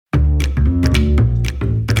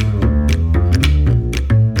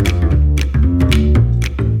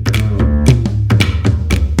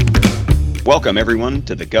Welcome, everyone,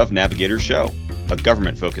 to the Gov Navigators Show, a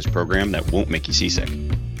government-focused program that won't make you seasick.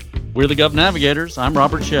 We're the Gov Navigators. I'm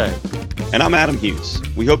Robert Shea. And I'm Adam Hughes.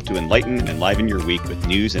 We hope to enlighten and enliven your week with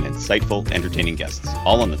news and insightful, entertaining guests,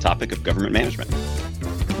 all on the topic of government management.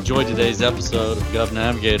 Enjoy today's episode of Gov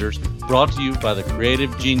Navigators, brought to you by the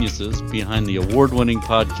creative geniuses behind the award-winning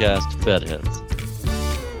podcast Fedheads.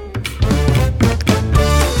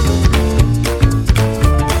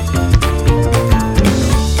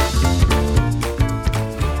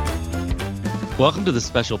 Welcome to the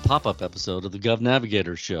special pop-up episode of the Gov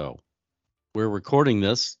Navigators Show. We're recording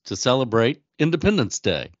this to celebrate Independence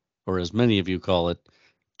Day, or as many of you call it,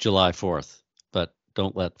 July 4th. But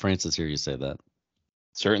don't let Francis hear you say that.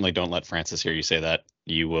 Certainly don't let Francis hear you say that.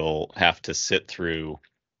 You will have to sit through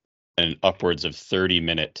an upwards of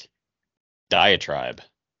 30-minute diatribe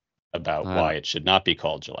about why it should not be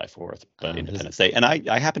called July 4th, but Independence Day. And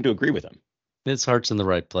I happen to agree with him. His heart's in the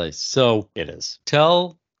right place. So it is.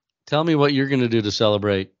 Tell me what you're going to do to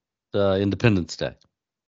celebrate Independence Day.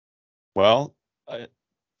 Well,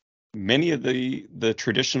 many of the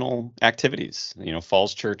traditional activities.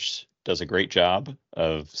 Falls Church does a great job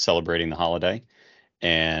of celebrating the holiday,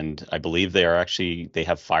 and I believe they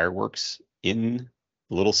have fireworks in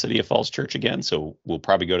the little city of Falls Church again. So we'll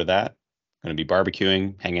probably go to that. Going to be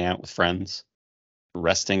barbecuing, hanging out with friends,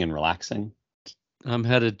 resting and relaxing. I'm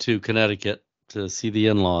headed to Connecticut to see the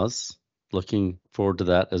in-laws. Looking forward to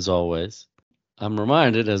that, as always. I'm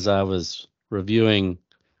reminded, as I was reviewing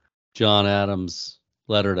John Adams'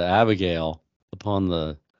 letter to Abigail upon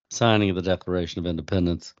the signing of the Declaration of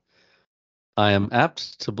Independence, I am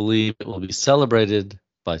apt to believe it will be celebrated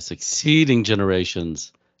by succeeding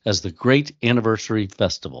generations as the great anniversary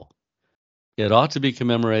festival. It ought to be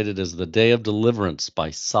commemorated as the day of deliverance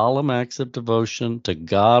by solemn acts of devotion to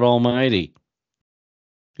God Almighty.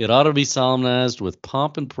 It ought to be solemnized with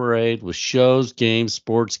pomp and parade, with shows, games,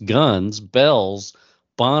 sports, guns, bells,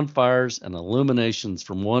 bonfires, and illuminations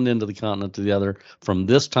from one end of the continent to the other from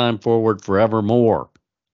this time forward forevermore.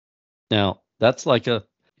 Now, that's like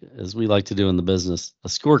as we like to do in the business, a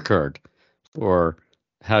scorecard for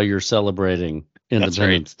how you're celebrating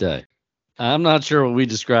Independence Day. I'm not sure what we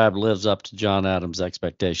described lives up to John Adams'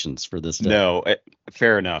 expectations for this day. No,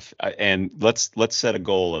 fair enough. And let's set a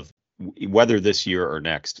goal of whether this year or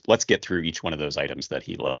next. Let's get through each one of those items that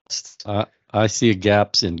he lists. I see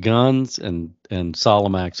gaps in guns and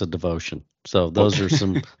solemn acts of devotion. So those are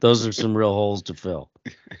some real holes to fill.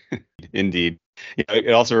 Indeed.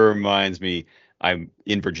 It also reminds me, I'm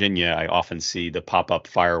in Virginia. I often see the pop-up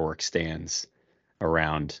fireworks stands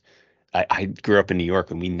around. I grew up in New York,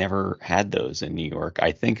 and we never had those in New York.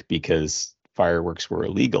 I think because fireworks were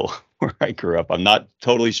illegal where I grew up. I'm not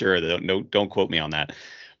totally sure. Don't quote me on that.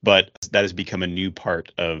 But that has become a new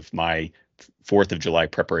part of my 4th of July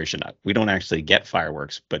preparation. We don't actually get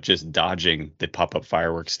fireworks, but just dodging the pop-up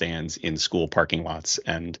fireworks stands in school parking lots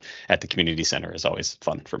and at the community center is always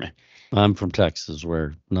fun for me. I'm from Texas,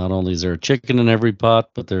 where not only is there a chicken in every pot,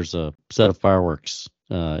 but there's a set of fireworks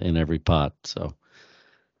in every pot. So,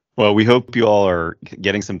 well, we hope you all are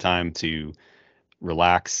getting some time to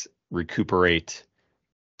relax, recuperate,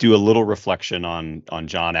 do a little reflection on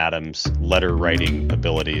John Adams' letter writing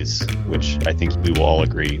abilities, which I think we will all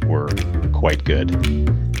agree were quite good.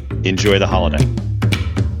 Enjoy the holiday.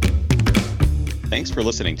 Thanks for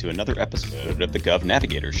listening to another episode of the Gov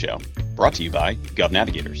Navigators Show, brought to you by Gov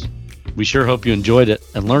Navigators. We sure hope you enjoyed it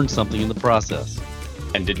and learned something in the process.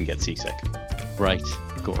 And didn't get seasick. Right,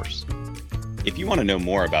 of course. If you want to know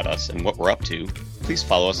more about us and what we're up to, please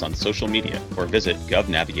follow us on social media or visit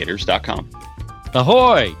govnavigators.com.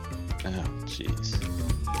 Ahoy! Oh, jeez.